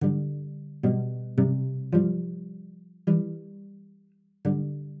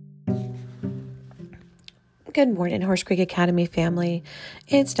Good morning, Horse Creek Academy family.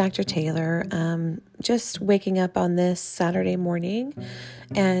 It's Dr. Taylor. Just waking up on this Saturday morning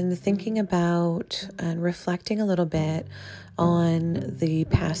and thinking about and reflecting a little bit on the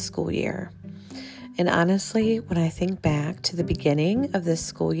past school year. And honestly, when I think back to the beginning of this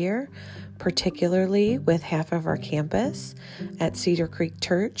school year, particularly with half of our campus at Cedar Creek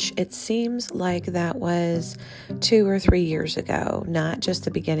Church, it seems like that was 2 or 3 years ago, not just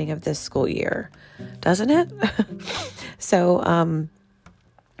the beginning of this school year, doesn't it? So,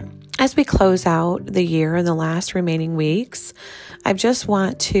 as we close out the year in the last remaining weeks, I just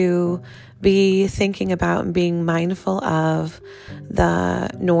want to be thinking about and being mindful of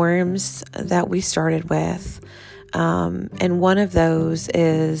the norms that we started with. And one of those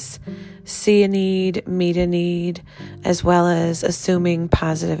is see a need, meet a need, as well as assuming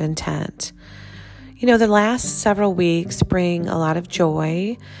positive intent. You know, the last several weeks bring a lot of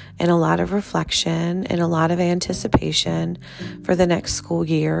joy and a lot of reflection and a lot of anticipation for the next school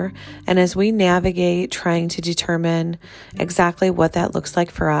year. And as we navigate trying to determine exactly what that looks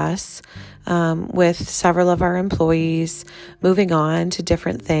like for us, with several of our employees moving on to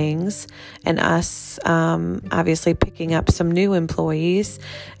different things and us obviously picking up some new employees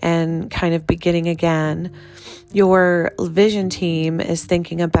and kind of beginning again, your vision team is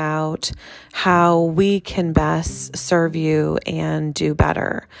thinking about how we can best serve you and do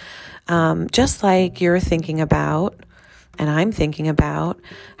better. Just like you're thinking about, and I'm thinking about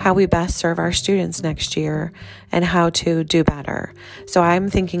how we best serve our students next year and how to do better. So I'm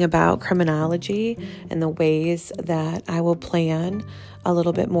thinking about criminology and the ways that I will plan a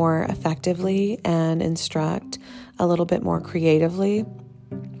little bit more effectively and instruct a little bit more creatively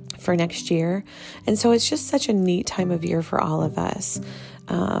for next year. And so it's just such a neat time of year for all of us,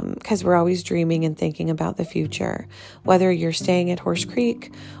 because we're always dreaming and thinking about the future. Whether you're staying at Horse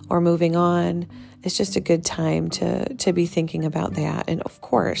Creek or moving on, it's just a good time to be thinking about that. And of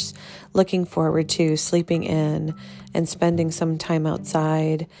course, looking forward to sleeping in and spending some time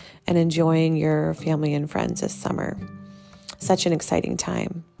outside and enjoying your family and friends this summer. Such an exciting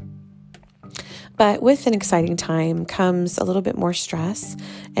time. But with an exciting time comes a little bit more stress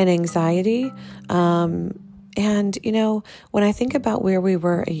and anxiety. And, you know, when I think about where we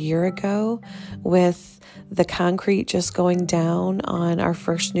were a year ago with the concrete just going down on our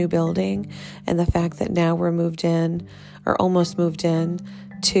first new building and the fact that now we're moved in or almost moved in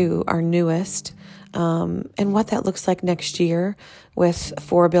to our newest, and what that looks like next year with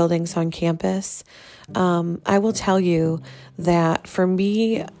 4 buildings on campus, I will tell you that for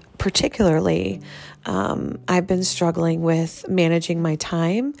me, particularly, I've been struggling with managing my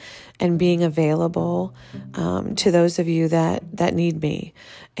time and being available to those of you that need me.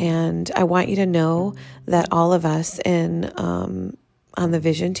 And I want you to know that all of us on the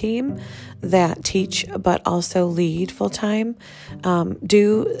vision team that teach but also lead full-time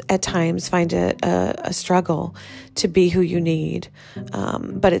do at times find a struggle to be who you need.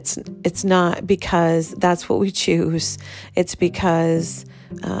 But it's not because that's what we choose. It's because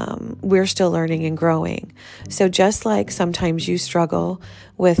we're still learning and growing. So just like sometimes you struggle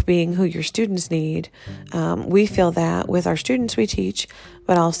with being who your students need, we feel that with our students we teach,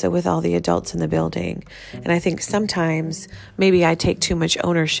 but also with all the adults in the building. And I think sometimes maybe I take too much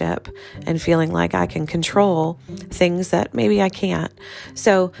ownership and feeling like I can control things that maybe I can't.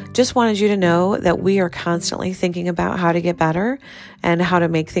 So just wanted you to know that we are constantly thinking about how to get better and how to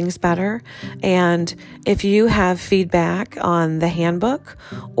make things better. And if you have feedback on the handbook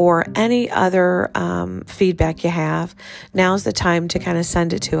or any other feedback you have, now's the time to kind of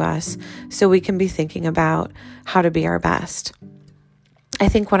send it to us so we can be thinking about how to be our best. I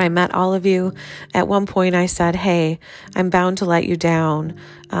think when I met all of you, at one point I said, hey, I'm bound to let you down.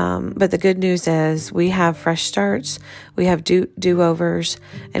 But the good news is we have fresh starts, we have do-overs,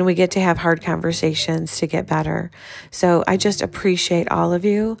 and we get to have hard conversations to get better. So I just appreciate all of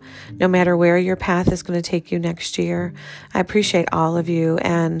you, no matter where your path is going to take you next year. I appreciate all of you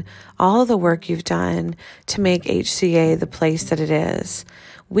and all the work you've done to make HCA the place that it is.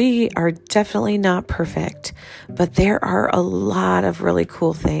 We are definitely not perfect, but there are a lot of really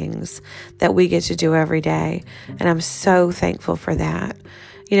cool things that we get to do every day, and I'm so thankful for that.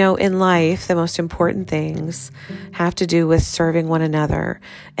 You know, in life, the most important things have to do with serving one another,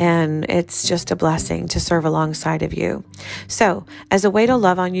 and it's just a blessing to serve alongside of you. So, as a way to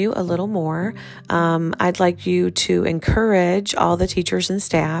love on you a little more, I'd like you to encourage all the teachers and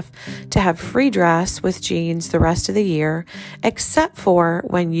staff to have free dress with jeans the rest of the year, except for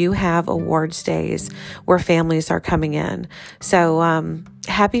when you have awards days where families are coming in. So,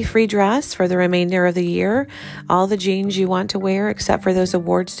 happy free dress for the remainder of the year. All the jeans you want to wear except for those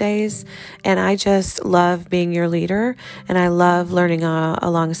awards days. And I just love being your leader, and I love learning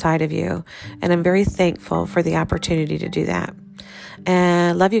alongside of you. And I'm very thankful for the opportunity to do that.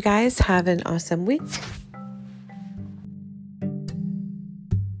 And love you guys. Have an awesome week.